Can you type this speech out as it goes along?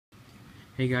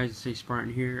Hey guys, it's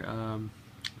Spartan here.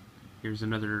 Here's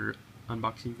another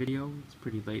unboxing video. It's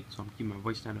pretty late, so I'm keeping my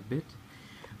voice down a bit.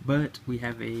 But we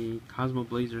have a Cosmo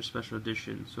Blazer special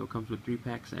edition, so it comes with 3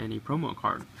 packs and a promo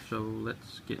card. So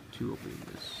let's get to opening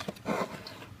this.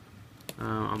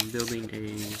 I'm building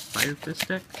a Fire Fist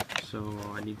deck, so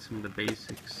I need some of the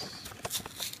basics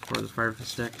for the Fire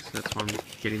Fist deck. So that's why I'm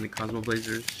getting the Cosmo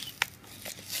Blazers.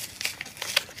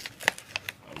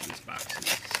 This box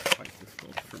is quite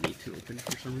difficult for me to open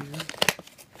for some reason.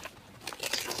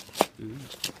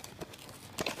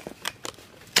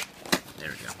 There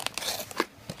we go.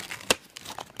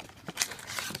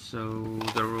 So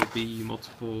there will be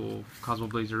multiple Cosmo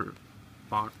Blazer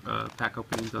pack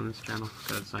openings on this channel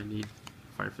because I need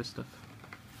Fire Fist stuff.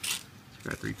 So we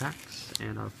got 3 packs,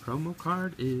 and our promo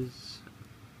card is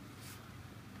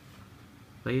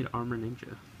Blade Armor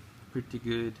Ninja. Pretty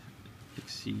good.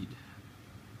 Exceed.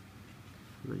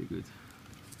 Very good.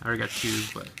 I already got 2,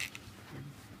 but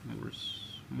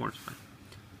more's fine.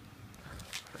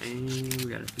 And we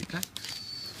got our 3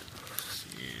 packs.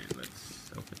 And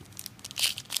let's open.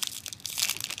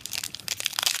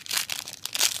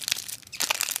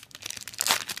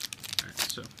 Alright,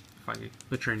 so if I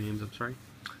butcher names, I'm sorry.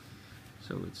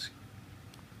 So it's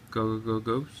Go Go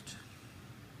Ghost,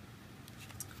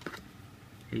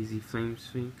 Hazy Flame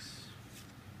Sphinx,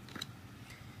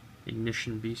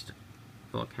 Ignition Beast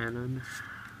Volcanon,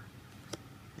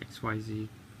 XYZ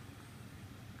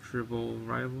Tribal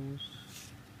Rivals,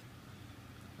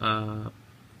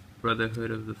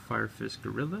 Brotherhood of the Fire Fist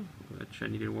Gorilla, which I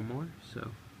needed one more,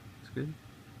 so it's good.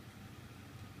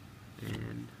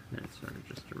 And that's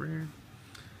just a rare.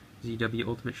 ZW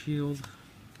Ultimate Shield,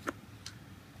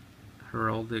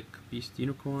 Heraldic Beast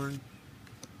Unicorn,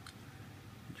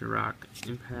 Jirok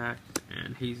Impact,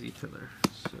 and Hazy Pillar.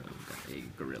 So we got a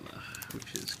gorilla,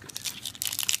 which is good.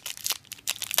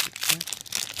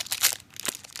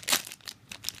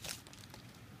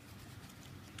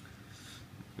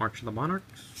 March of the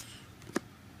Monarchs,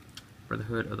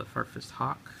 Brotherhood of the Fire Fist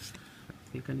Hawk,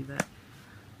 I think I need that.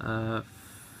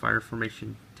 Fire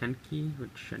Formation Tenki,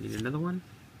 which I need another one.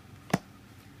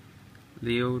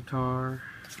 Leotar,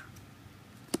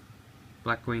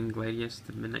 Blackwing Gladius,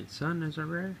 the Midnight Sun is a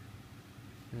rare,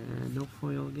 and no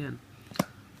foil again.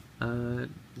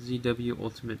 ZW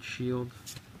Ultimate Shield,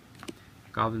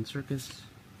 Goblin Circus,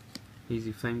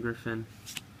 Hazy Flame Griffin,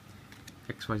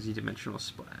 XYZ Dimension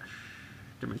Splash.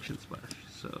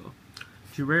 So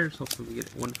 2 rares, hopefully we get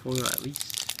 1 foil at least.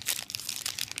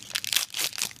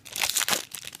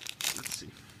 Let's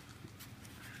see.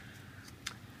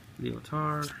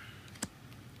 Leotar,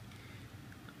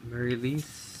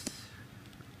 Marylease,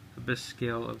 Abyss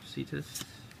Scale of Cetus,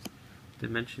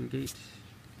 Dimension Gate,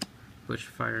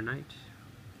 Bushfire Knight,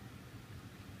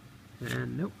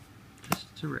 and nope,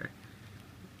 just a rare.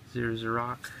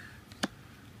 Zerok,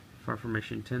 Far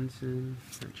Formation Tenzin,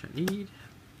 which I need.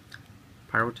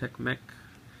 Pyrotech Mech,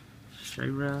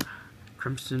 Shira,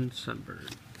 Crimson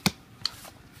Sunbird.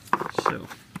 So,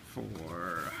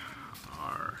 for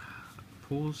our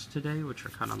pulls today, which are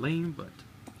kind of lame, but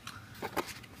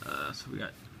so we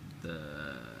got the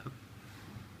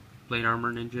Blade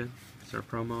Armor Ninja, it's our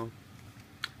promo,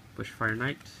 Bushfire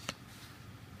Knight,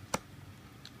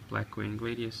 Blackwing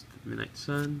Gladius, the Midnight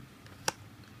Sun,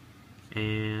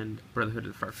 and Brotherhood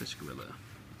of the Fire Fist Gorilla.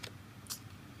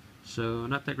 So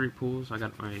not that great pulls. I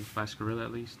got my last gorilla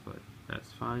at least, but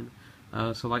that's fine.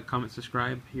 So like, comment,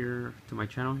 subscribe here to my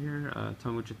channel here.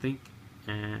 Tell me what you think,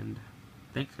 and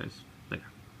thanks guys.